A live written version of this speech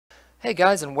Hey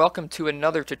guys, and welcome to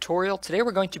another tutorial. Today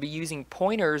we're going to be using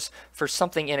pointers for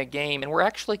something in a game, and we're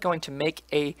actually going to make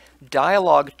a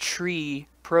dialogue tree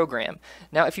program.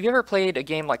 Now, if you've ever played a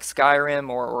game like Skyrim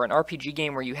or an RPG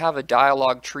game where you have a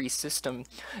dialogue tree system,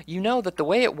 you know that the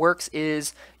way it works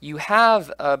is you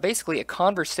have basically a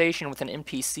conversation with an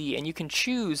NPC, and you can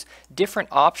choose different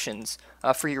options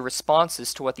for your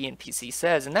responses to what the NPC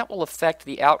says, and that will affect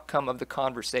the outcome of the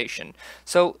conversation.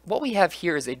 So what we have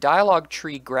here is a dialogue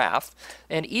tree graph,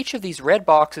 and each of these red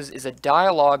boxes is a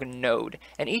dialogue node,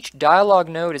 and each dialogue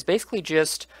node is basically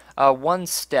just one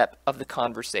step of the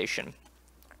conversation.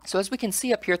 So as we can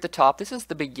see up here at the top, this is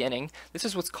the beginning. This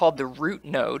is what's called the root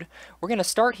node. We're going to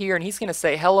start here, and he's going to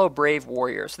say, "Hello, brave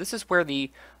warrior." So this is where the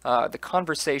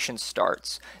conversation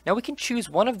starts. Now we can choose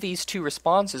one of these two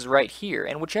responses right here,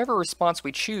 and whichever response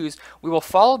we choose, we will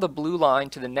follow the blue line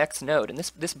to the next node. And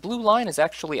this blue line is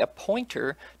actually a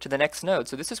pointer to the next node.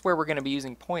 So this is where we're going to be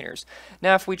using pointers.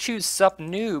 Now if we choose sup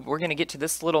noob, we're going to get to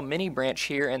this little mini branch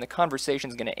here, and the conversation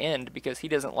is going to end because he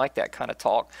doesn't like that kind of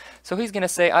talk. So he's going to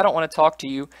say, "I don't want to talk to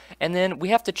you." And then we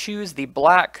have to choose the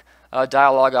black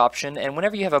dialogue option, and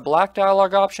whenever you have a black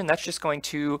dialogue option, that's just going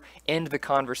to end the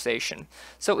conversation.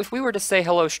 So if we were to say,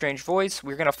 "Hello, strange voice,"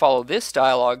 we're going to follow this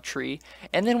dialogue tree,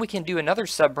 and then we can do another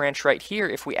sub branch right here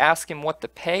if we ask him what the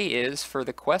pay is for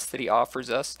the quest that he offers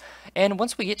us. And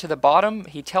once we get to the bottom,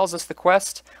 he tells us the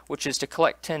quest, which is to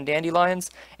collect 10 dandelions,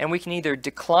 and we can either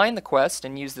decline the quest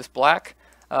and use this black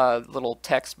little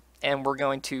text, and we're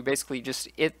going to basically just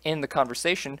end the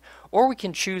conversation, or we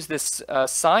can choose this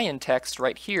cyan text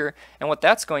right here, and what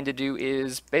that's going to do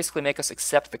is basically make us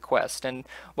accept the quest. And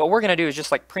what we're going to do is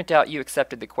just like print out, "You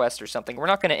accepted the quest," or something. We're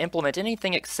not going to implement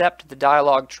anything except the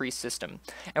dialogue tree system,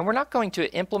 and we're not going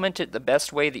to implement it the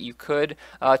best way that you could.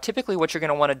 Typically what you're going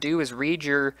to want to do is read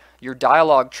your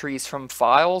dialogue trees from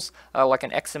files, like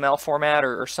an XML format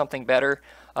or something better.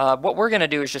 What we're going to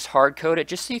do is just hard code it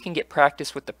just so you can get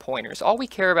practice with the pointers. All we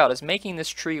care about is making this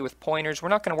tree with pointers. We're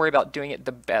not going to worry about doing it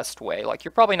the best way. Like,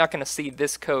 you're probably not going to see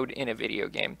this code in a video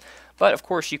game, but of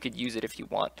course you could use it if you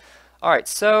want. Alright,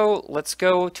 so let's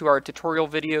go to our tutorial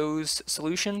videos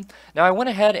solution. Now I went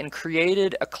ahead and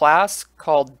created a class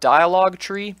called dialogue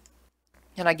tree,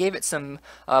 and I gave it some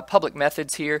public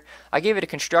methods here. I gave it a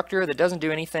constructor that doesn't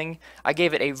do anything. I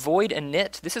gave it a void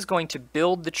init. This is going to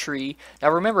build the tree.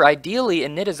 Now remember, ideally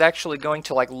init is actually going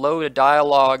to like load a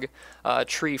dialogue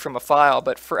tree from a file,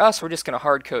 but for us we're just going to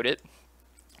hard code it.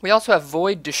 We also have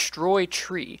void destroy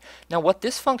tree. Now what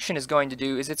this function is going to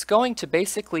do is it's going to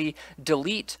basically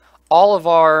delete all of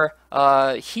our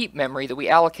heap memory that we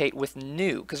allocate with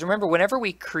new. Because remember, whenever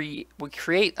we create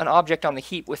an object on the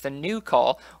heap with a new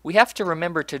call, we have to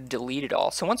remember to delete it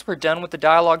all. So once we're done with the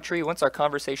dialogue tree, once our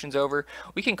conversation's over,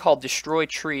 we can call destroy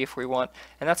tree if we want,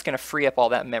 and that's going to free up all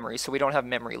that memory so we don't have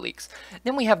memory leaks.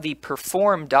 Then we have the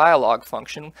perform dialogue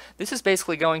function. This is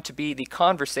basically going to be the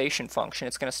conversation function.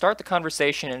 It's going to start the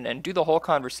conversation and do the whole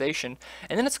conversation,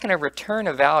 and then it's going to return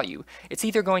a value. It's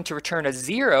either going to return a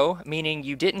 0, meaning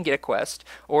you didn't get a quest,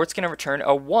 or it's going to return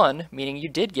a 1, meaning you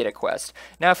did get a quest.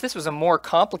 Now if this was a more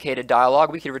complicated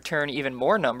dialogue, we could return even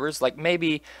more numbers, like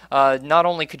maybe not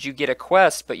only could you get a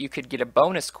quest, but you could get a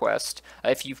bonus quest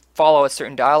if you follow a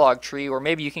certain dialogue tree, or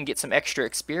maybe you can get some extra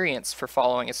experience for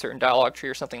following a certain dialogue tree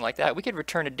or something like that. We could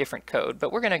return a different code,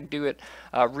 but we're going to do it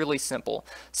really simple.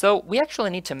 So we actually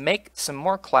need to make some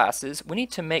more classes. We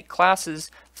need to make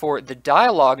classes for the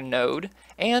dialogue node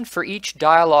and for each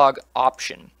dialogue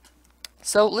option.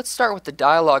 So let's start with the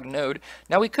dialogue node.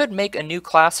 Now we could make a new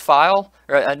class file,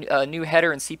 or a new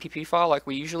header and CPP file like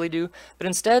we usually do, but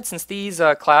instead, since these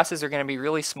classes are going to be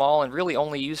really small and really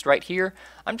only used right here,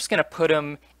 I'm just going to put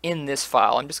them in this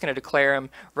file. I'm just going to declare them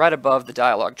right above the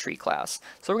dialogue tree class.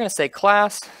 So we're going to say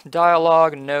class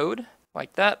dialogue node,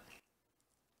 like that.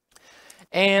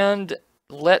 And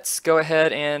let's go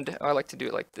ahead and, I like to do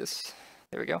it like this.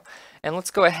 There we go. And let's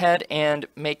go ahead and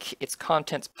make its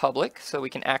contents public so we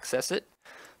can access it.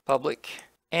 Public.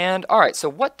 And alright, so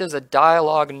what does a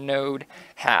dialogue node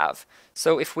have?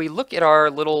 So if we look at our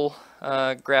little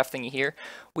graph thingy here,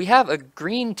 we have a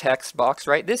green text box,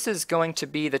 right? This is going to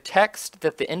be the text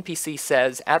that the NPC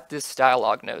says at this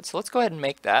dialogue node. So let's go ahead and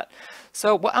make that.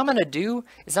 So what I'm going to do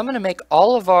is I'm going to make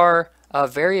all of our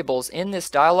variables in this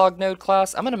dialog node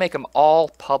class, I'm going to make them all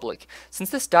public. Since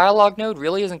this dialog node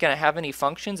really isn't going to have any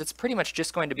functions, it's pretty much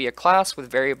just going to be a class with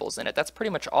variables in it. That's pretty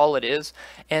much all it is.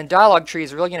 And dialog tree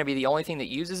is really going to be the only thing that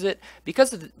uses it.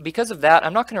 Because of that,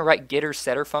 I'm not going to write getter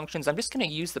setter functions. I'm just going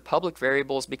to use the public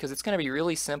variables because it's going to be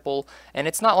really simple, and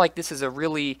it's not like this is a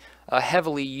really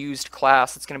heavily used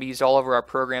class. It's going to be used all over our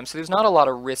program, so there's not a lot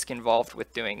of risk involved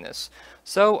with doing this.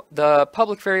 So the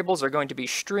public variables are going to be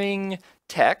string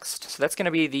text, so that's going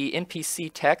to be the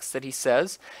NPC text that he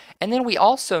says, and then we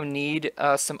also need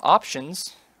some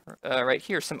options right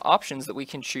here, some options that we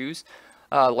can choose,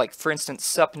 like for instance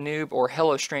sup noob or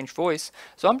hello strange voice.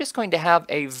 So I'm just going to have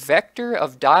a vector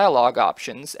of dialogue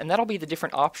options, and that'll be the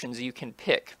different options you can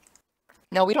pick.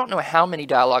 Now we don't know how many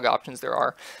dialogue options there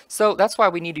are, so that's why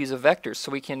we need to use a vector,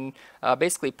 so we can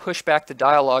basically push back the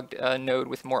dialogue node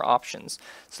with more options.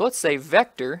 So let's say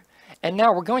vector, and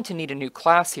now we're going to need a new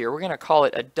class here. We're going to call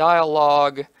it a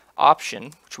dialogue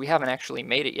option, which we haven't actually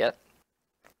made it yet.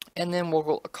 And then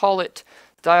we'll call it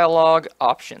dialogue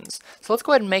options. So let's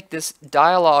go ahead and make this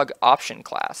dialogue option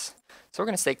class. So we're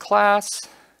going to say class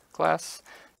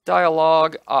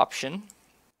dialogue option.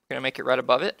 We're going to make it right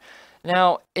above it.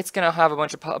 Now, it's going to have a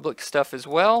bunch of public stuff as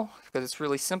well, because it's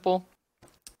really simple.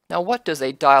 Now, what does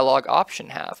a dialogue option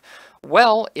have?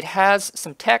 Well, it has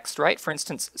some text, right? For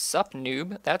instance, sup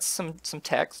noob, that's some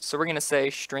text. So we're going to say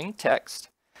string text.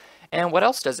 And what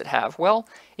else does it have? Well,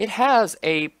 it has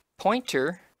a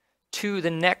pointer to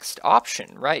the next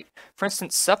option, right? For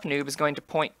instance, sup noob is going to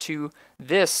point to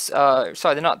this,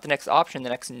 sorry, not the next option, the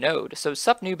next node. So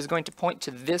sup noob is going to point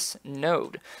to this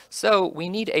node. So we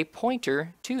need a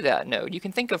pointer to that node. You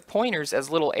can think of pointers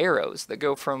as little arrows that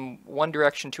go from one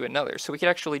direction to another. So we could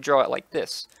actually draw it like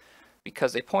this,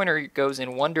 because a pointer goes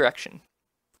in one direction.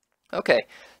 Okay,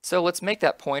 so let's make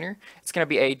that pointer. It's going to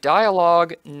be a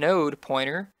dialogue node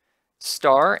pointer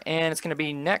star, and it's going to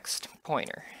be next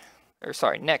pointer. Or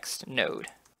sorry, next node.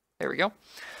 There we go.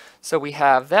 So we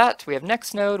have that, we have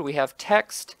next node, we have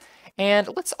text, and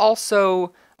let's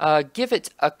also give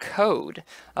it a code.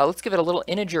 Let's give it a little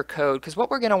integer code, because what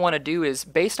we're going to want to do is,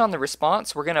 based on the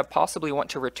response, we're going to possibly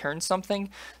want to return something.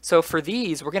 So for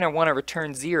these, we're going to want to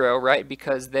return 0, right,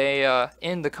 because they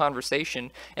end the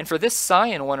conversation. And for this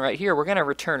cyan one right here, we're going to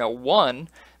return a 1,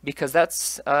 because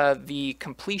that's the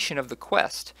completion of the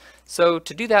quest. So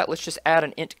to do that, let's just add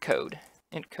an int code,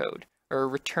 or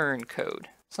return code,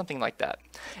 something like that.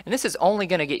 And this is only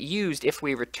going to get used if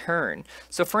we return.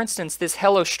 So for instance, this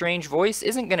hello strange voice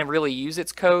isn't going to really use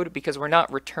its code because we're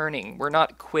not returning, we're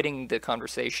not quitting the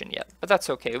conversation yet. But that's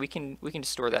okay, we can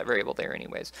store that variable there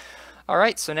anyways.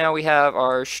 Alright, so now we have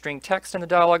our string text in the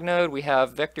dialog node, we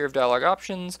have vector of dialog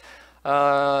options, we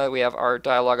have our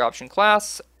dialog option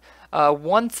class.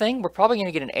 One thing, we're probably going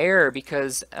to get an error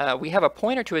because we have a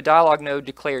pointer to a dialog node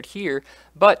declared here,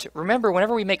 but remember,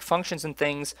 whenever we make functions and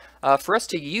things, for us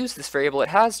to use this variable, it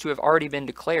has to have already been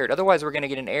declared. Otherwise, we're going to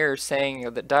get an error saying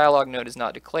that dialog node is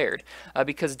not declared,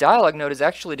 because dialog node is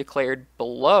actually declared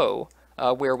below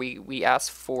where we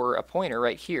ask for a pointer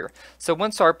right here. So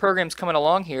once our program's coming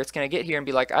along here, it's going to get here and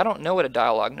be like, I don't know what a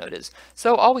dialog node is.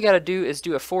 So all we got to do is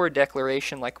do a forward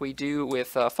declaration like we do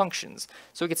with functions.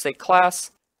 So we could say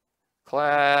class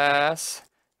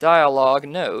dialog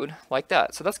node, like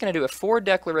that. So that's going to do a forward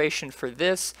declaration for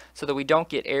this so that we don't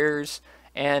get errors,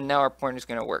 and now our pointer is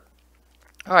going to work.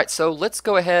 Alright, so let's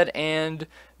go ahead and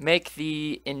make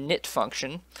the init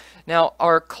function. Now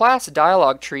our class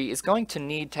dialog tree is going to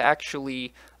need to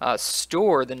actually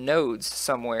store the nodes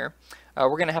somewhere. We're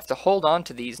going to have to hold on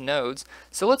to these nodes.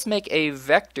 So let's make a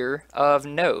vector of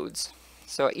nodes.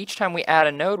 So each time we add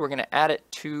a node, we're going to add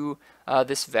it to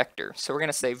this vector. So we're going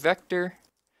to say vector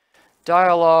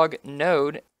dialog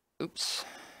node,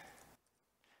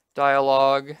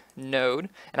 dialog node,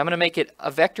 and I'm going to make it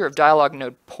a vector of dialog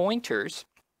node pointers.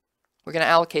 We're going to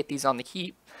allocate these on the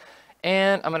heap,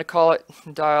 and I'm going to call it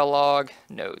dialog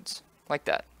nodes, like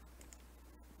that.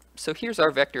 So here's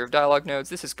our vector of dialog nodes.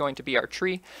 This is going to be our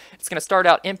tree. It's going to start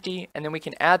out empty, and then we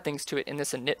can add things to it in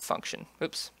this init function.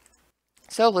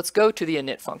 So let's go to the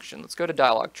init function. Let's go to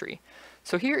dialog tree.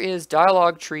 So here is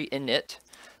dialog tree init.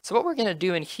 So what we're going to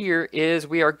do in here is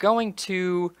we are going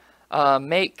to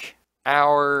make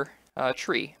our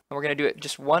tree. And we're going to do it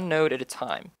just one node at a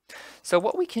time. So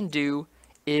what we can do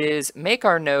is make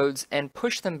our nodes and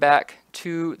push them back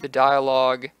to the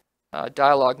dialog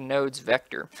nodes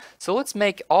vector. So let's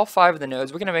make all 5 of the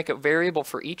nodes. We're going to make a variable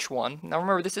for each one. Now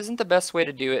remember, this isn't the best way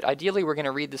to do it. Ideally, we're going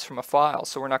to read this from a file,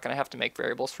 so we're not going to have to make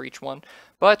variables for each one.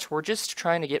 But we're just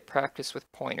trying to get practice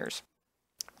with pointers.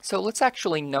 So let's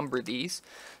actually number these.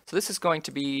 So this is going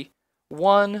to be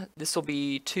 1, this will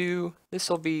be 2, this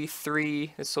will be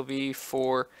 3, this will be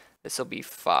 4, this will be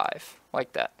 5,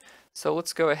 like that. So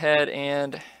let's go ahead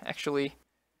and actually,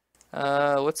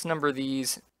 let's number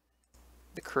these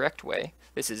the correct way.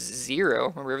 This is 0.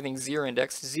 Remember, everything's 0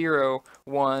 indexed. 0,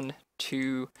 1,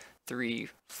 2, 3,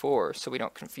 4, so we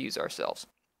don't confuse ourselves.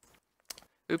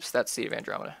 Oops, that's Seed of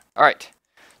Andromeda. All right,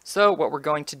 so what we're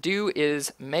going to do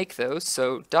is make those.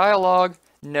 So dialog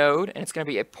node, and it's going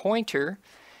to be a pointer,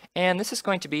 and this is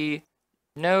going to be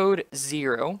node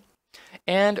 0.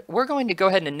 And we're going to go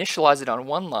ahead and initialize it on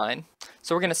one line.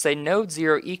 So we're going to say node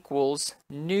 0 equals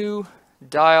new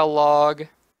dialog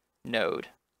node,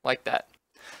 like that.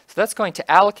 So that's going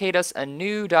to allocate us a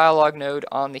new dialog node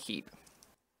on the heap.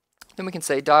 Then we can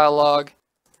say dialog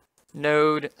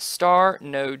node star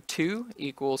node 2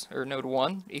 equals, or node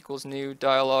 1 equals new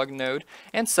dialog node,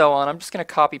 and so on. I'm just going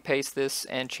to copy paste this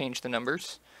and change the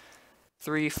numbers.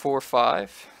 3, 4,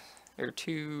 5, or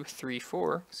 2, 3,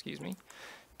 4, excuse me.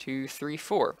 2, 3,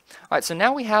 4. All right, so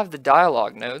now we have the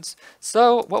dialog nodes.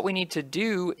 So what we need to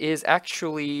do is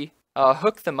actually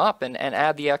hook them up and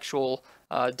add the actual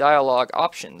dialog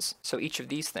options. So each of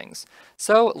these things.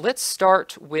 So let's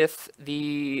start with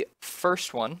the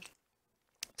first one.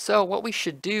 So what we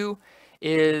should do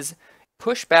is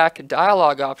push back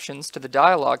dialog options to the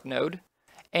dialog node,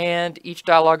 and each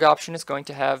dialog option is going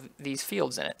to have these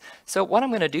fields in it. So what I'm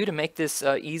going to do to make this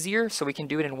easier so we can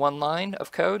do it in one line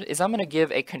of code is I'm going to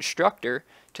give a constructor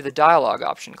to the dialog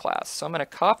option class. So I'm going to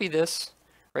copy this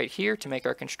right here to make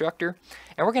our constructor,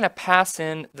 and we're going to pass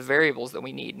in the variables that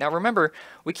we need. Now remember,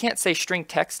 we can't say string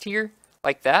text here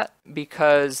like that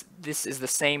because this is the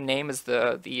same name as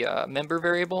the member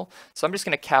variable. So I'm just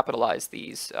going to capitalize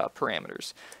these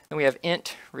parameters. Then we have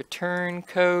int return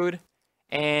code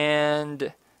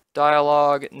and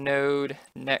dialog node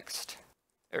next,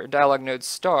 or dialog node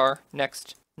star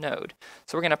next node.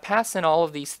 So we're going to pass in all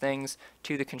of these things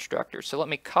to the constructor. So let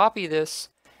me copy this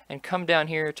and come down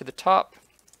here to the top,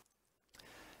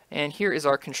 and here is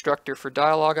our constructor for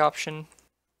dialog option.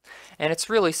 And it's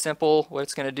really simple. What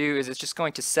it's going to do is it's just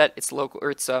going to set its local,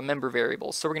 or its member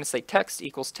variables. So we're going to say text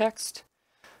equals text,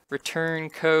 return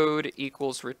code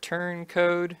equals return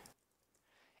code,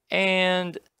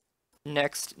 and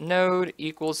next node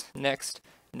equals next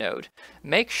node.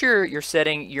 Make sure you're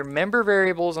setting your member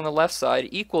variables on the left side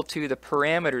equal to the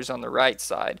parameters on the right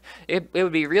side. It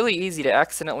would be really easy to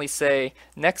accidentally say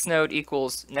next node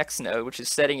equals next node, which is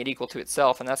setting it equal to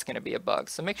itself, and that's going to be a bug.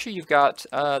 So make sure you've got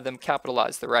them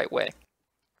capitalized the right way.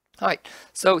 Alright,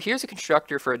 so here's a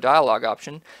constructor for a dialog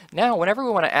option. Now, whenever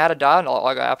we want to add a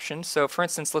dialog option, so for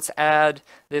instance, let's add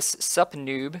this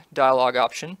supnoob dialog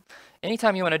option.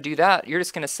 Anytime you want to do that, you're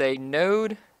just going to say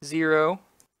node 0,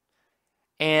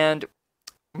 and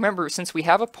remember, since we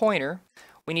have a pointer,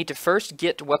 we need to first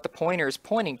get what the pointer is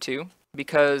pointing to,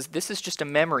 because this is just a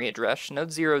memory address.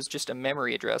 Node 0 is just a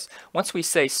memory address. Once we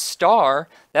say star,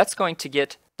 that's going to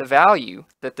get the value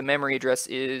that the memory address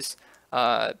is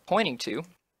pointing to.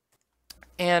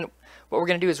 And what we're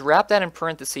going to do is wrap that in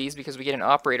parentheses because we get an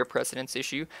operator precedence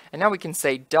issue. And now we can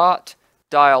say dot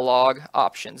dialog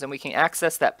options, and we can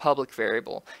access that public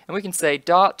variable. And we can say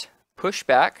dot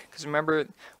pushback, because remember,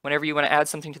 whenever you want to add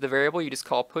something to the variable, you just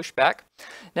call pushback.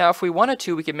 Now, if we wanted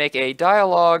to, we could make a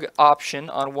dialog option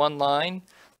on one line,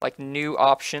 like new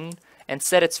option, and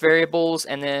set its variables,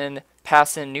 and then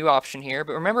pass in new option here.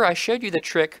 But remember, I showed you the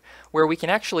trick where we can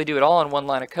actually do it all in one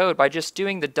line of code by just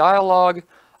doing the dialog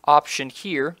option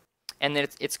here, and then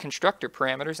its constructor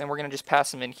parameters, and we're going to just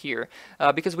pass them in here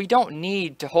because we don't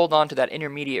need to hold on to that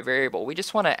intermediate variable. We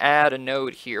just want to add a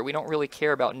node here. We don't really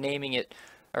care about naming it,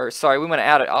 or sorry, we want to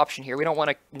add an option here. We don't want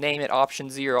to name it option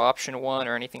 0, option 1,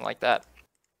 or anything like that.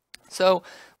 So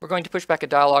we're going to push back a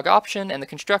dialog option, and the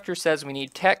constructor says we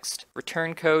need text,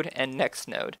 return code, and next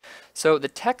node. So the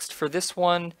text for this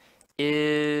one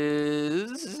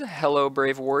is hello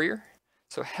brave warrior.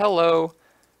 So hello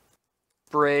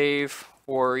brave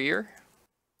warrior.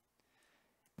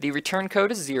 The return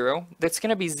code is 0. That's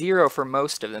going to be 0 for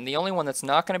most of them. The only one that's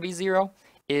not going to be 0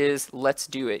 is let's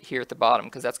do it here at the bottom,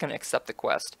 because that's going to accept the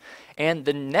quest. And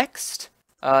the next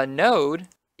node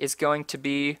is going to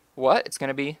be what? It's going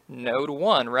to be node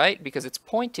 1, right? Because it's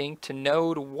pointing to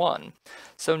node 1.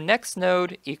 So next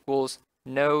node equals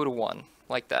node 1,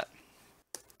 like that.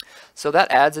 So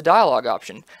that adds a dialog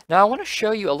option. Now I want to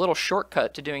show you a little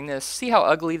shortcut to doing this. See how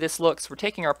ugly this looks? We're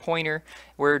taking our pointer,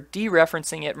 we're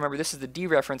dereferencing it. Remember, this is the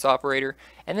dereference operator,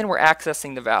 and then we're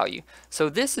accessing the value. So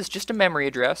this is just a memory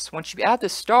address. Once you add the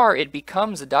star, it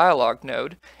becomes a dialog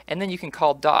node, and then you can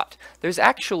call dot. There's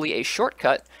actually a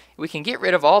shortcut. We can get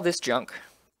rid of all this junk,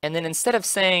 and then instead of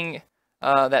saying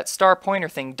that star pointer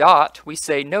thing dot, we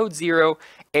say node 0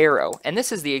 arrow, and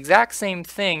this is the exact same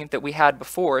thing that we had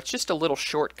before. It's just a little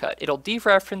shortcut. It'll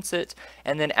dereference it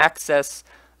and then access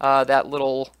that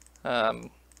little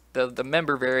the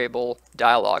member variable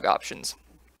dialog options.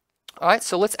 All right,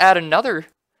 so let's add another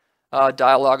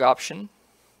dialog option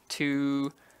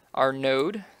to our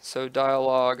node. So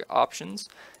dialog options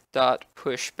dot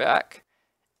pushback,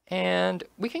 And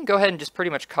we can go ahead and just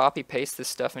pretty much copy paste this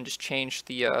stuff and just change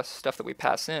the stuff that we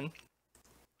pass in.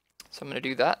 So I'm going to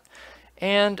do that.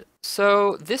 And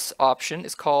so this option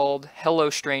is called Hello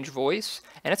Strange Voice,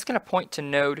 and it's going to point to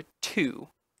node 2.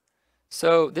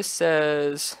 So this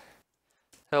says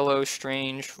Hello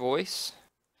Strange Voice,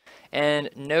 and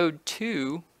node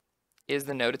 2 is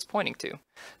the node it's pointing to.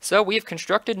 So we have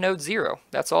constructed node 0.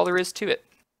 That's all there is to it.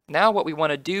 Now what we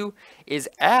want to do is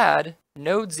add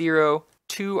node 0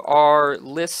 to our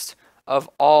list of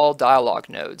all dialog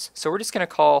nodes. So we're just going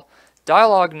to call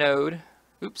dialog node,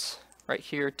 right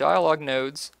here, dialog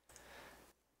nodes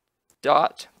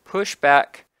dot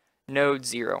pushback node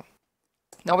 0.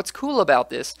 Now what's cool about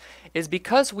this is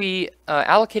because we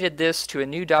allocated this to a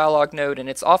new dialog node and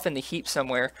it's off in the heap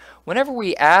somewhere, whenever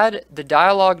we add the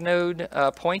dialog node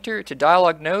pointer to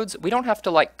dialog nodes, we don't have to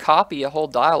like copy a whole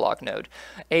dialog node.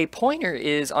 A pointer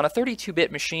is on a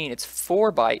 32-bit machine, it's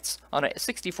 4 bytes. On a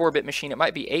 64-bit machine, it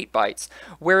might be 8 bytes.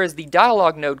 Whereas the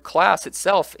dialog node class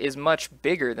itself is much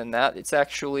bigger than that. It's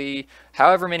actually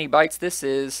however many bytes this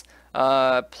is,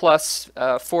 plus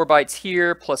 4 bytes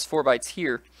here, plus 4 bytes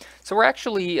here. So we're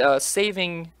actually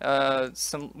saving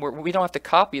we don't have to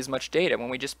copy as much data when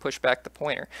we just push back the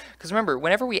pointer. Because remember,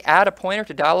 whenever we add a pointer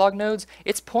to dialog nodes,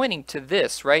 it's pointing to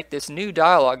this, right? This new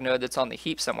dialog node that's on the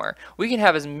heap somewhere. We can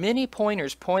have as many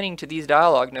pointers pointing to these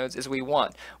dialog nodes as we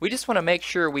want. We just want to make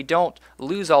sure we don't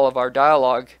lose all of our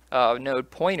dialog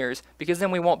node pointers, because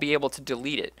then we won't be able to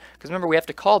delete it. Because remember, we have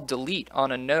to call delete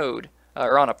on a node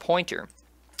or on a pointer.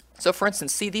 So for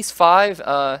instance, see these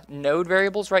 5 node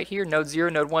variables right here, node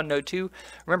 0, node 1, node 2.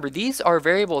 Remember, these are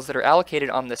variables that are allocated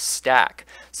on the stack.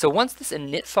 So once this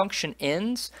init function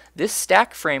ends, this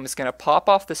stack frame is going to pop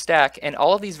off the stack and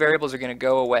all of these variables are going to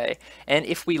go away. And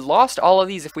if we lost all of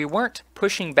these, if we weren't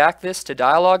pushing back this to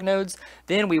dialog nodes,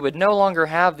 then we would no longer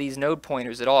have these node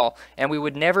pointers at all, and we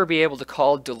would never be able to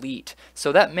call delete.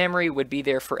 So that memory would be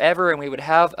there forever and we would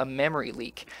have a memory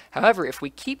leak. However, if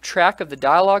we keep track of the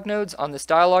dialog nodes on this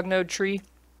dialog node tree,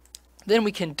 then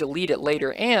we can delete it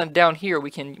later, and down here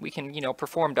we can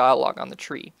perform dialog on the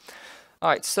tree.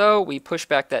 Alright, so we push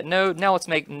back that node. Now let's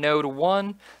make node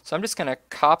 1. So I'm just going to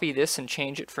copy this and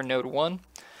change it for node 1.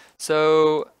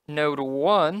 So node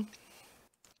 1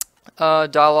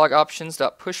 dialog options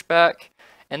dot pushback,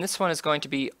 and this one is going to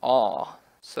be aw.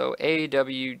 So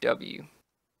AWW.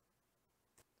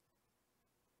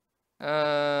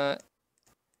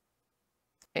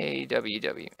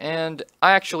 AWW. And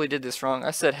I actually did this wrong. I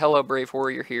said Hello Brave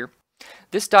Warrior here.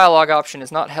 This dialog option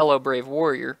is not Hello Brave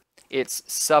Warrior. It's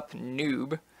sup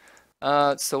noob.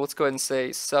 So let's go ahead and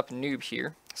say sup noob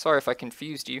here. Sorry if I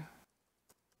confused you.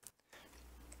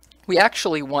 We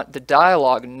actually want the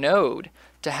dialog node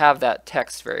to have that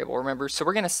text variable, remember? So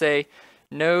we're going to say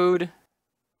node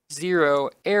 0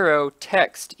 arrow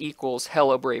text equals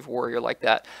Hello Brave Warrior, like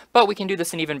that. But we can do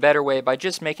this an even better way by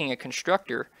just making a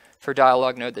constructor for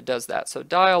dialog node that does that. So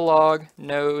dialog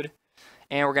node,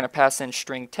 and we're going to pass in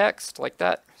string text like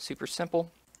that. Super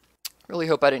simple. Really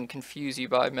hope I didn't confuse you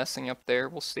by messing up there.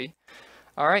 We'll see.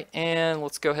 Alright, and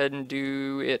let's go ahead and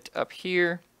do it up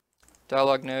here.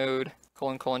 Dialog node,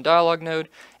 colon, dialog node,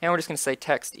 and we're just going to say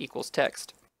text equals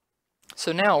text.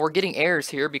 So now we're getting errors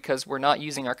here because we're not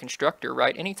using our constructor,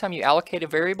 right? Anytime you allocate a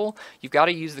variable, you've got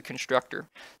to use the constructor.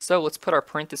 So let's put our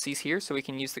parentheses here so we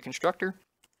can use the constructor.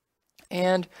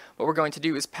 And what we're going to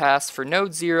do is pass for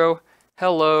node 0,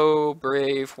 Hello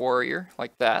Brave Warrior,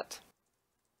 like that.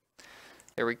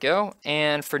 There we go.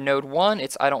 And for node 1,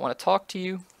 it's I don't want to talk to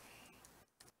you.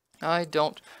 I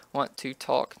don't want to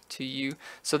talk to you.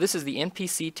 So this is the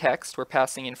NPC text we're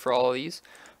passing in for all of these.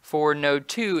 For node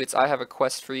 2, it's I have a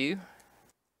quest for you.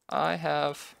 I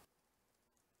have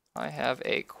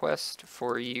a quest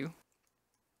for you.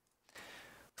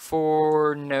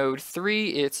 For node 3,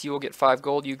 it's you will get 5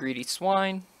 gold, you greedy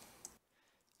swine.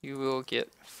 You will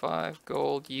get 5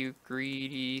 gold, you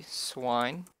greedy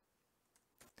swine.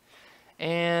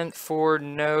 And for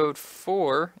node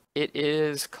 4, it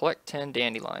is collect 10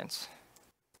 dandelions.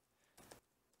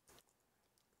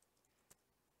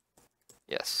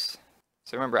 Yes.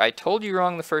 So remember, I told you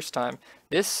wrong the first time.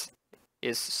 This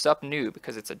is sup new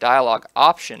because it's a dialog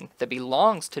option that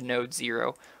belongs to node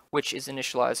 0, which is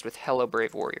initialized with Hello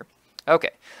Brave Warrior.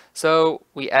 Okay, so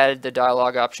we added the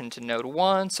dialog option to node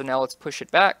 1, so now let's push it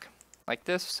back like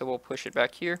this. So we'll push it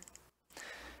back here.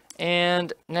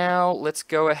 And now let's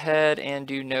go ahead and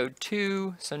do node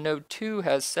 2. So node 2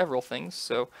 has several things,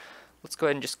 so let's go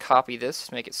ahead and just copy this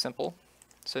to make it simple.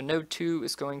 So node 2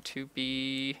 is going to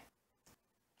be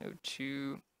node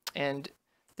 2, and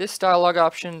this dialog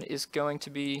option is going to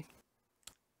be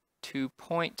to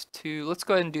point to, let's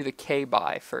go ahead and do the k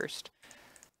by first.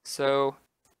 So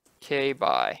k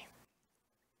by.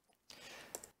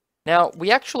 Now,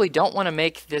 we actually don't want to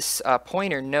make this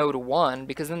pointer node 1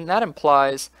 because then that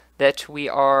implies that we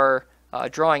are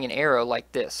drawing an arrow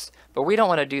like this. But we don't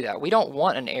want to do that. We don't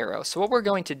want an arrow. So what we're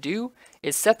going to do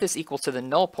is set this equal to the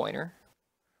null pointer,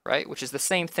 right? Which is the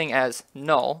same thing as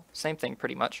null, same thing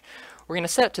pretty much. We're going to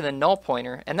set it to the null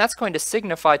pointer, and that's going to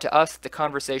signify to us that the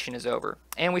conversation is over.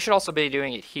 And we should also be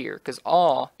doing it here, because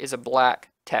all is a black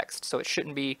text, so it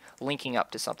shouldn't be linking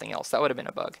up to something else. That would have been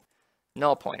a bug.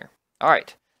 Null pointer. All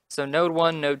right. So node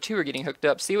 1, node 2 are getting hooked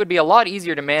up. See, it would be a lot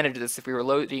easier to manage this if we were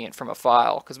loading it from a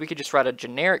file, because we could just write a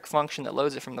generic function that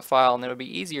loads it from the file, and then it would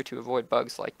be easier to avoid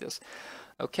bugs like this.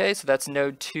 Okay, so that's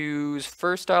node 2's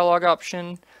first dialog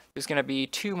option. There's going to be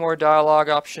 2 more dialog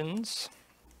options.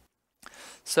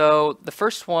 So the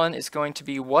first one is going to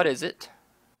be what is it?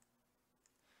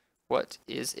 What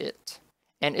is it?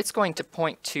 And it's going to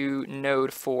point to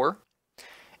node 4.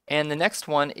 And the next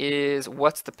one is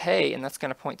what's the pay? And that's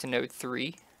going to point to node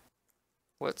 3.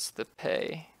 What's the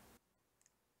pay?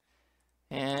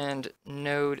 And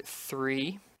node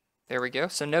 3. There we go.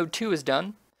 So node 2 is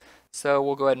done. So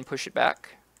we'll go ahead and push it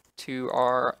back to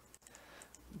our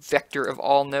vector of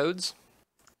all nodes.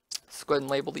 Let's go ahead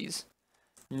and label these.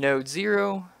 Node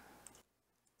 0,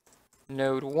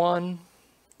 node 1,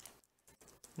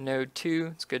 node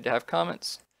 2, it's good to have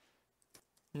comments.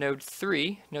 Node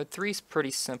 3 is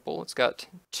pretty simple. It's got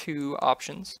 2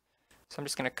 options. So I'm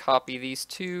just going to copy these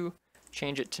 2,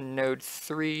 change it to node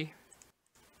 3.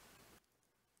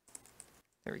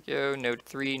 There we go, node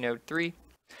 3, node 3.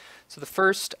 So the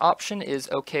first option is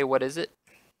okay, what is it?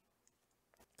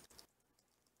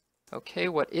 Okay,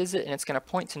 what is it? And it's going to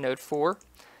point to node 4.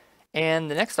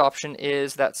 And the next option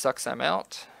is that sucks, I'm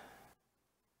out.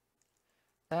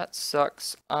 That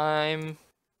sucks, I'm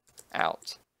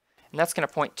out. And that's going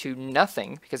to point to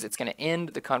nothing because it's going to end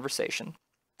the conversation.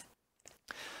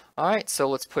 Alright, so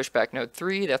let's push back node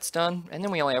 3, that's done. And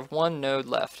then we only have 1 node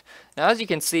left. Now as you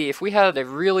can see, if we had a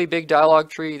really big dialog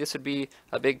tree, this would be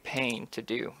a big pain to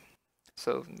do.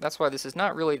 So that's why this is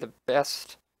not really the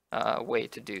best way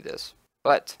to do this.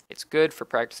 But it's good for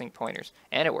practicing pointers,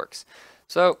 and it works.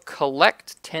 So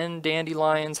collect 10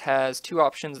 dandelions has 2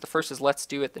 options. The first is let's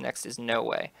do it, the next is no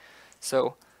way.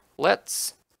 So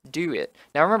let's do it.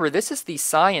 Now remember, this is the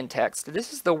cyan text.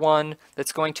 This is the one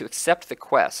that's going to accept the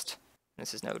quest.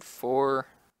 This is node 4,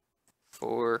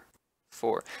 4,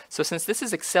 4. So since this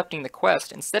is accepting the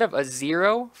quest, instead of a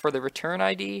 0 for the return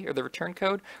ID or the return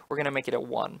code, we're going to make it a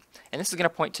 1. And this is going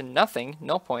to point to nothing,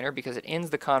 null pointer, because it ends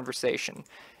the conversation.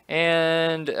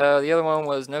 And the other one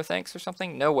was no thanks or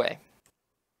something? No way.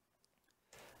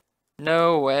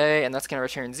 No way, and that's going to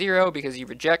return 0 because you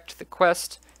reject the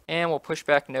quest, and we'll push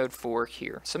back node 4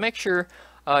 here. So make sure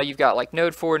you've got like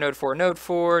node 4, node 4, node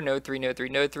 4, node 3, node 3,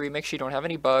 node 3. Make sure you don't have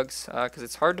any bugs because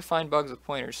it's hard to find bugs with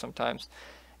pointers sometimes.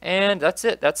 And that's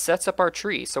it. That sets up our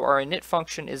tree. So our init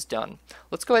function is done.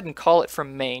 Let's go ahead and call it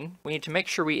from main. We need to make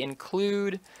sure we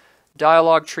include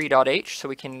dialog tree.h so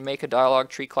we can make a dialog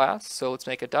tree class. So let's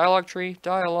make a dialog tree,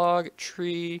 dialog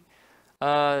tree,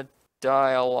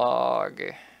 dialog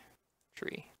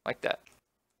tree, like that.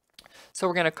 So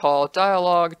we're going to call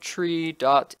dialog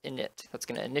tree.init. That's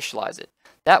going to initialize it.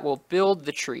 That will build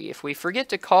the tree. If we forget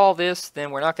to call this, then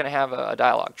we're not going to have a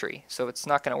dialog tree. So it's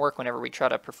not going to work whenever we try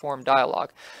to perform dialog.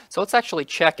 So let's actually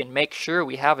check and make sure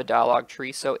we have a dialog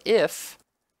tree. So if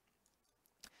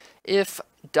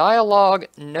dialog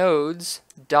nodes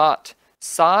dot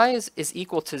size is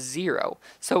equal to 0.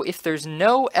 So if there's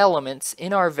no elements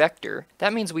in our vector,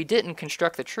 that means we didn't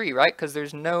construct the tree, right? Because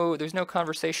there's no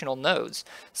conversational nodes.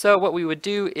 So what we would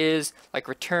do is like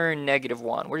return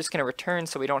 -1. We're just going to return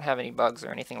so we don't have any bugs or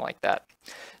anything like that.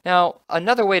 Now,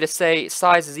 another way to say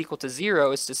size is equal to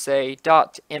 0 is to say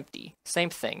dot empty. Same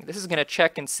thing. This is going to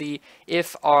check and see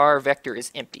if our vector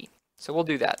is empty. So we'll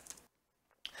do that.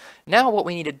 Now what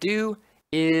we need to do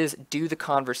is do the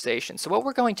conversation. So what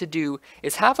we're going to do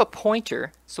is have a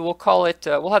pointer. So we'll call it,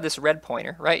 we'll have this red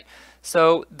pointer, right?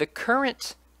 So the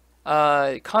current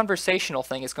conversational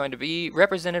thing is going to be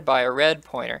represented by a red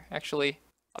pointer, actually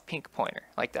a pink pointer,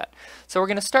 like that. So we're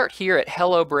going to start here at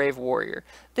hello brave warrior.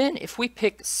 Then if we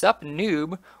pick sup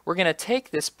noob, we're going to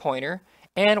take this pointer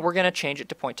and we're going to change it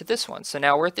to point to this one. So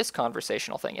now we're at this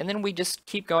conversational thing. And then we just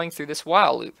keep going through this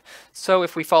while loop. So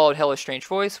if we followed hello strange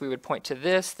voice, we would point to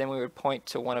this, then we would point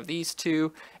to one of these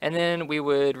two, and then we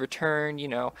would return, you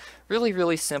know, really,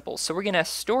 really simple. So we're going to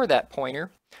store that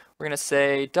pointer. We're going to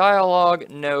say dialog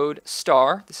node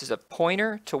star. This is a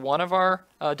pointer to one of our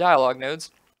dialog nodes.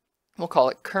 We'll call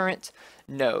it current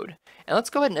node. And let's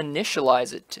go ahead and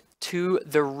initialize it to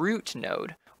the root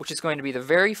node. which is going to be the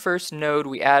very first node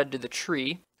we added to the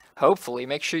tree. Hopefully,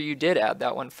 make sure you did add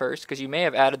that one first, because you may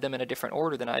have added them in a different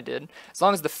order than I did. As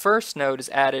long as the first node is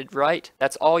added right,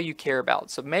 that's all you care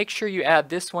about. So make sure you add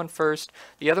this one first.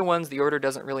 The other ones, the order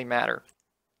doesn't really matter.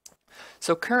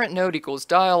 So current node equals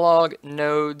dialog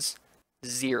nodes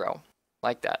 0,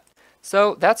 like that.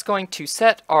 So that's going to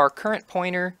set our current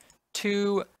pointer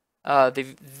to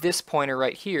this pointer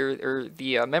right here, or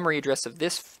the memory address of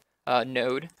this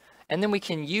node, and then we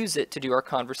can use it to do our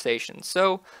conversation.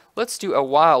 So let's do a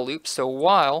while loop. So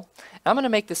while, I'm going to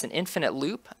make this an infinite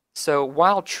loop. So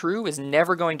while true is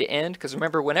never going to end, because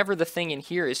remember, whenever the thing in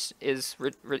here is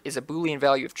a Boolean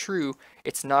value of true,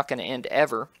 it's not going to end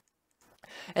ever.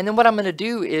 And then what I'm going to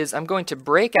do is I'm going to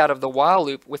break out of the while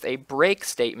loop with a break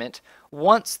statement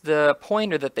once the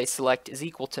pointer that they select is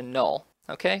equal to null.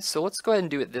 Okay, so let's go ahead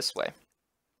and do it this way.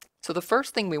 So the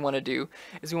first thing we want to do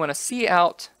is we want to see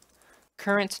out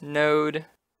current node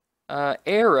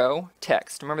arrow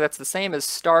text. Remember, that's the same as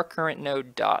star current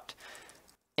node dot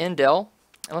endl.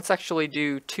 And let's actually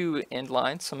do 2 end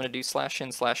lines. So I'm going to do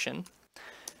 /n/n.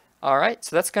 All right,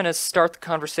 so that's going to start the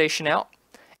conversation out.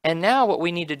 And now what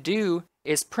we need to do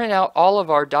is print out all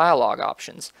of our dialog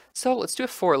options. So let's do a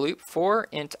for loop. For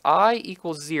int I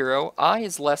equals 0, I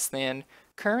is less than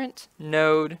current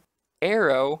node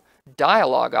arrow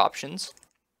dialog options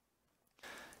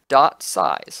dot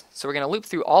size. So we're going to loop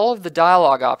through all of the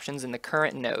dialog options in the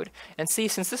current node. And see,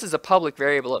 since this is a public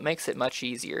variable, it makes it much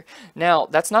easier. Now,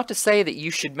 that's not to say that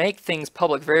you should make things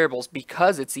public variables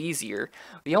because it's easier.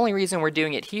 The only reason we're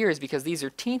doing it here is because these are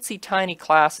teensy tiny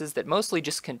classes that mostly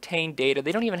just contain data.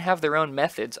 They don't even have their own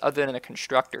methods other than a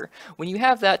constructor. When you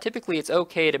have that, typically it's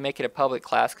okay to make it a public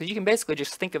class because you can basically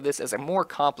just think of this as a more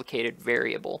complicated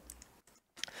variable.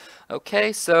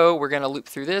 Okay, so we're going to loop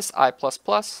through this, I++.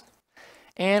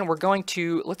 And we're going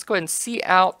to, let's go ahead and see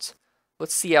out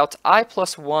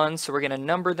I+1, so we're going to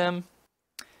number them,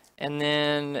 and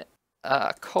then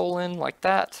colon like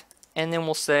that, and then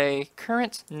we'll say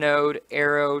current node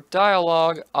arrow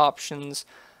dialog options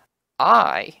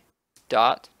I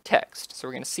dot text. So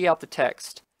we're going to see out the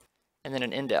text, and then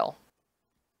an endl.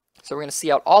 So we're going to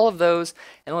see out all of those,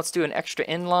 and let's do an extra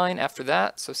inline after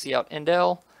that, so see out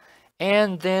endl,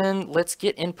 and then let's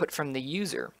get input from the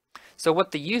user. So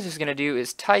what the user is going to do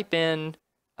is type in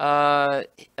the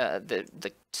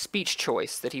speech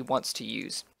choice that he wants to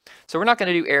use. So we're not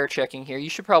going to do error checking here.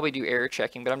 You should probably do error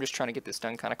checking, but I'm just trying to get this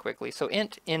done kind of quickly. So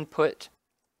int input,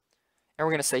 and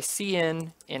we're going to say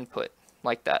cin input,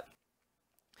 like that.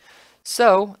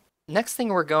 So next thing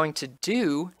we're going to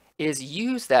do is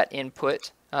use that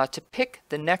input to pick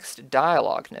the next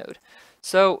dialog node.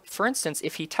 So, for instance,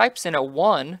 if he types in a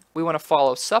 1, we want to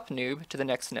follow supnoob to the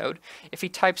next node. If he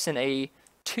types in a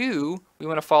 2, we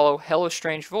want to follow hello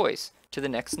strange voice to the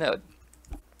next node.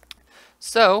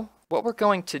 So, what we're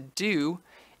going to do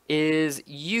is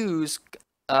use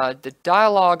the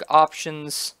dialog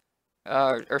options,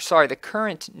 the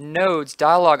current node's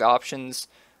dialog options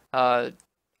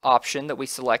option that we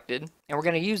selected, and we're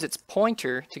going to use its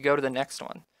pointer to go to the next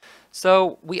one.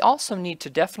 So we also need to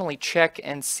definitely check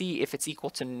and see if it's equal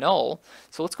to null.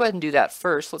 So let's go ahead and do that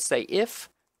first. Let's say if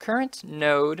current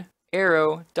node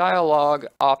arrow dialog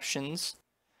options,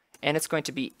 and it's going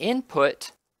to be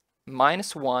input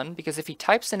 -1, because if he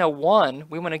types in a 1,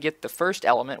 we want to get the first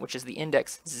element, which is the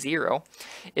index 0.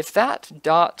 If that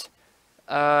dot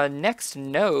next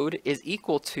node is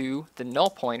equal to the null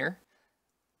pointer,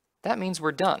 that means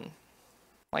we're done.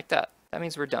 Like that. That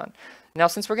means we're done. Now,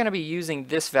 since we're going to be using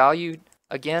this value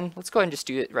again, let's go ahead and just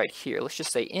do it right here. Let's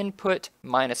just say input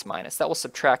 -. That will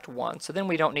subtract 1. So then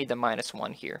we don't need the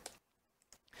 -1 here.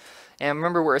 And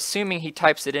remember, we're assuming he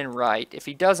types it in right. If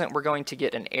he doesn't, we're going to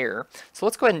get an error. So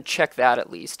let's go ahead and check that at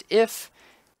least. If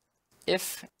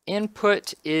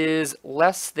input is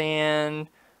less than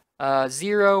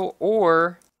 0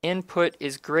 or input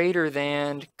is greater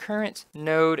than current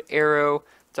node arrow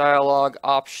dialog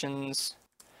options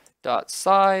dot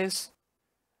size,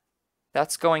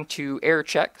 that's going to error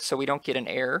check so we don't get an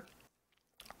error.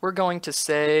 We're going to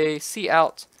say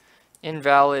cout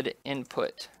invalid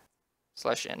input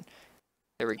 /n.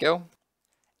 There we go.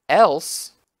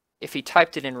 Else, if he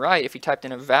typed it in right, if he typed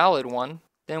in a valid one,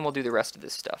 then we'll do the rest of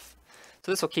this stuff.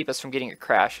 So this will keep us from getting a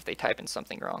crash if they type in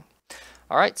something wrong.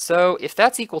 Alright, so if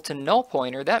that's equal to null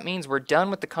pointer, that means we're done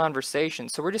with the conversation.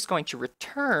 So we're just going to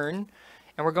return,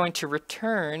 and we're going to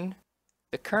return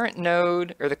the current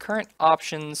node, or the current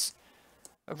options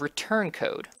a return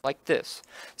code like this.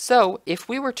 So if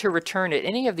we were to return at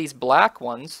any of these black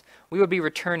ones, we would be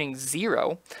returning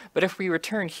 0. But if we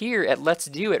return here at let's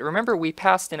do it, remember we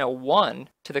passed in a 1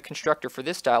 to the constructor for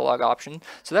this dialog option,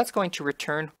 so that's going to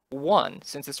return 1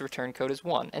 since this return code is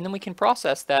 1. And then we can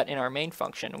process that in our main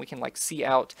function, and we can like see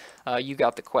out you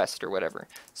got the quest or whatever.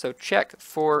 So check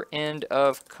for end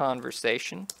of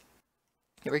conversation.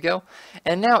 Here we go.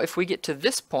 And now if we get to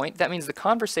this point, that means the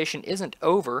conversation isn't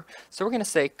over. So we're going to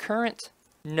say current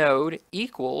node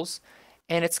equals,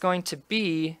 and it's going to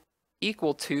be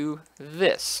equal to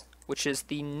this, which is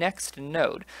the next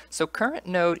node. So current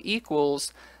node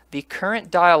equals the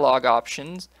current dialog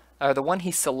options, the one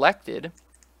he selected,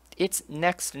 its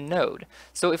next node.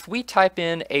 So if we type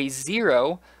in a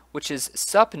 0, which is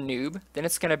sup noob, then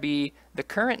it's going to be the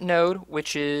current node,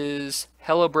 which is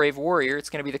hello brave warrior. It's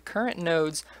going to be the current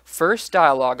node's first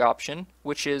dialog option,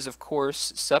 which is of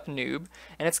course sup noob,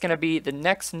 and it's going to be the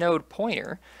next node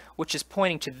pointer, which is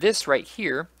pointing to this right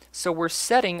here. So we're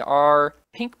setting our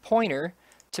pink pointer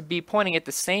to be pointing at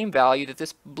the same value that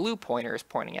this blue pointer is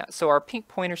pointing at. So our pink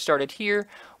pointer started here.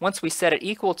 Once we set it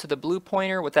equal to the blue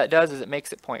pointer, what that does is it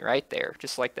makes it point right there,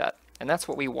 just like that. And that's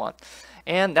what we want.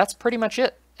 And that's pretty much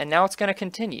it. And now it's going to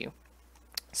continue.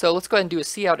 So let's go ahead and do a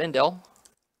cout indel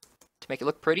to make it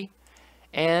look pretty.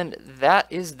 And that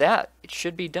is that. It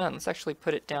should be done. Let's actually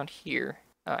put it down here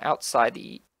outside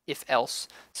the if else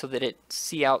so that it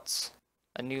couts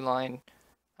a new line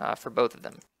for both of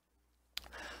them.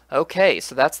 Okay,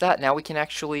 so that's that. Now we can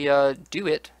actually do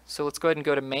it. So let's go ahead and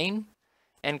go to main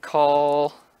and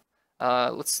call,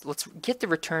 let's get the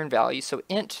return value. So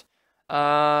int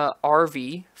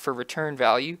rv for return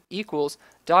value equals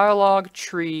dialog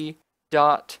tree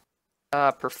dot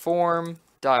perform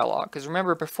dialog, because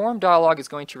remember perform dialog is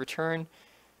going to return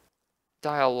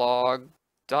dialog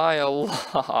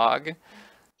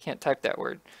can't type that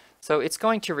word, so it's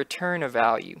going to return a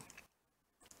value,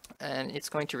 and it's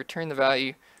going to return the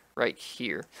value right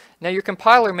here. Now your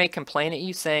compiler may complain at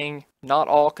you saying not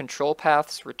all control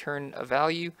paths return a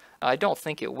value. I don't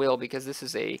think it will, because this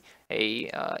is a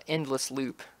endless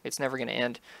loop. It's never going to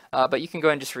end. But you can go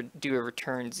ahead and just do a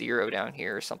return 0 down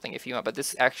here or something if you want, but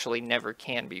this actually never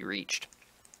can be reached.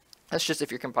 That's just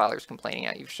if your compiler is complaining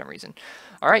at you for some reason.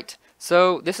 Alright,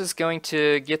 so this is going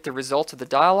to get the result of the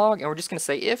dialog, and we're just going to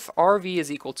say if rv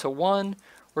is equal to 1,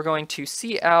 we're going to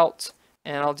cout,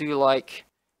 and I'll do like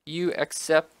you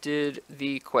accepted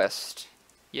the quest.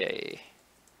 Yay.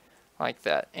 Like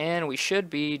that. And we should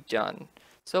be done.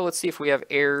 So let's see if we have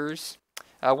errors.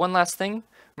 One last thing.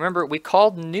 Remember, we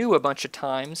called new a bunch of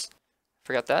times.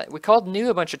 Forgot that. We called new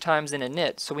a bunch of times in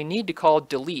init, so we need to call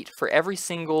delete for every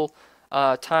single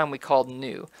time we called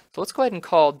new. So let's go ahead and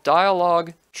call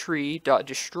dialog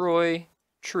tree.destroy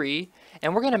tree,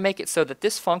 and we're going to make it so that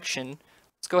this function,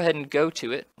 let's go ahead and go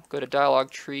to it. Go to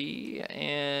dialog tree,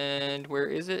 and where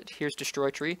is it? Here's destroy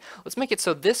tree. Let's make it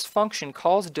so this function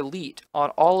calls delete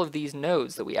on all of these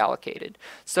nodes that we allocated.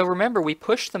 So remember, we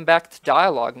pushed them back to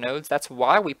dialog nodes. That's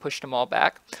why we pushed them all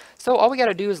back. So all we got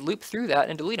to do is loop through that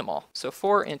and delete them all. So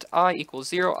for int I equals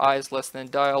 0, I is less than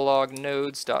dialog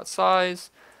nodes.size,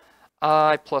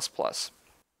 I plus plus.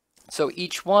 So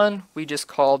each one we just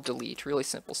call delete. Really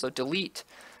simple. So delete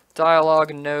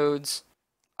dialog nodes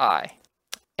I.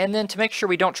 And then to make sure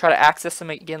we don't try to access them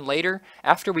again later,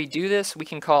 after we do this, we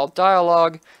can call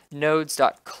dialog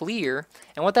nodes.clear.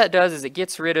 And what that does is it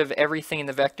gets rid of everything in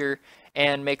the vector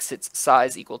and makes its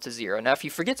size equal to 0. Now, if you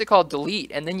forget to call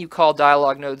delete and then you call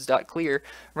dialog nodes.clear,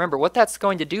 remember what that's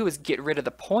going to do is get rid of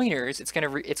the pointers. It's going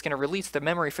to release the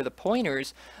memory for the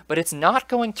pointers, but it's not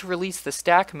going to release the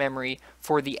stack memory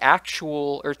for the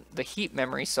actual, or the heap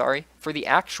memory, sorry, for the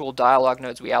actual dialog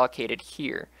nodes we allocated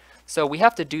here. So we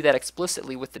have to do that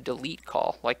explicitly with the delete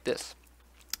call, like this.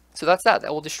 So that's that.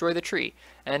 That will destroy the tree.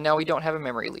 And now we don't have a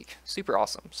memory leak. Super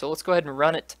awesome. So let's go ahead and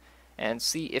run it and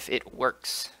see if it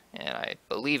works. And I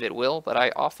believe it will, but I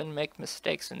often make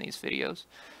mistakes in these videos.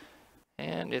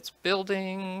 And it's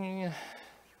building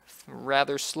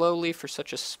rather slowly for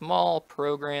such a small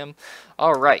program.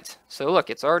 All right. So look,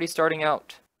 it's already starting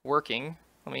out working.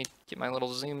 Let me get my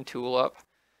little zoom tool up.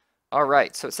 All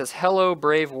right. So it says, hello,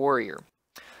 brave warrior.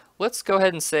 Let's go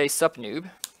ahead and say sup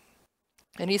noob,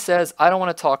 and he says I don't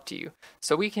want to talk to you.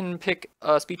 So we can pick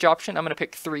a speech option. I'm going to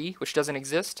pick 3, which doesn't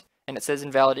exist, and it says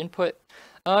invalid input.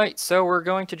 Alright, so we're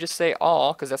going to just say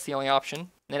all, because that's the only option. And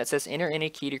then it says enter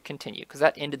any key to continue, because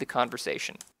that ended the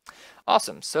conversation.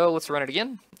 Awesome, so let's run it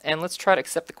again, and let's try to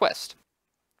accept the quest.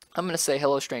 I'm going to say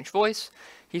hello strange voice.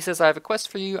 He says I have a quest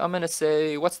for you. I'm going to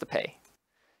say what's the pay?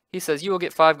 He says you will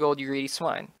get 5 gold, you greedy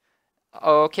swine.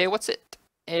 Okay, what's it?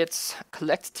 It's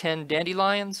collect 10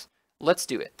 dandelions. let's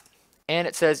do it. And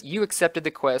it says, you accepted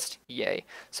the quest, yay.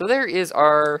 So there is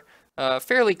our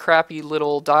fairly crappy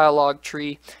little dialogue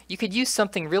tree. You could use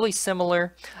something really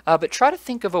similar, but try to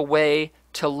think of a way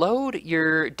to load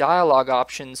your dialogue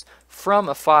options from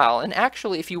a file. And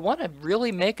actually, if you want to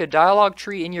really make a dialogue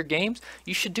tree in your games,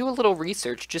 you should do a little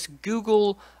research. Just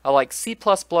Google like C++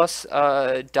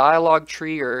 dialogue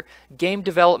tree or game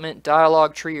development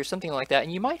dialogue tree or something like that,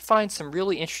 and you might find some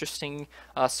really interesting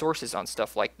sources on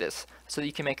stuff like this, so that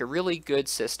you can make a really good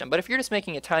system. But if you're just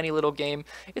making a tiny little game,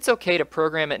 it's okay to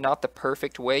program it not the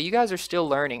perfect way. You guys are still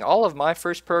learning. All of my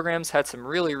first programs had some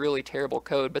really, really terrible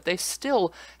code, but they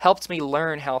still helped me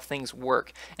learn how things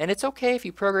work. And it's okay if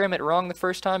you program it wrong the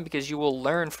first time, because you will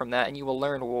learn from that and you will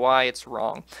learn why it's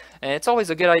wrong. And it's always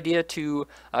a good idea to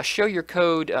show your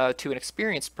code to an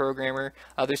experienced programmer.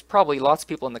 There's probably lots of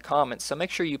people in the comments, so make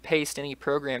sure you paste any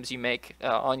programs you make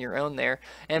on your own there,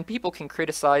 and people can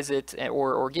criticize it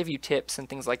or give you tips and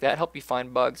things like that, help you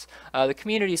find bugs. The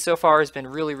community so far has been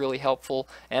really, really helpful,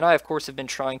 and I of course have been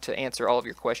trying to answer all of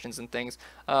your questions and things.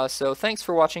 So thanks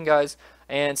for watching, guys,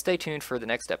 and stay tuned for the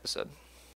next episode.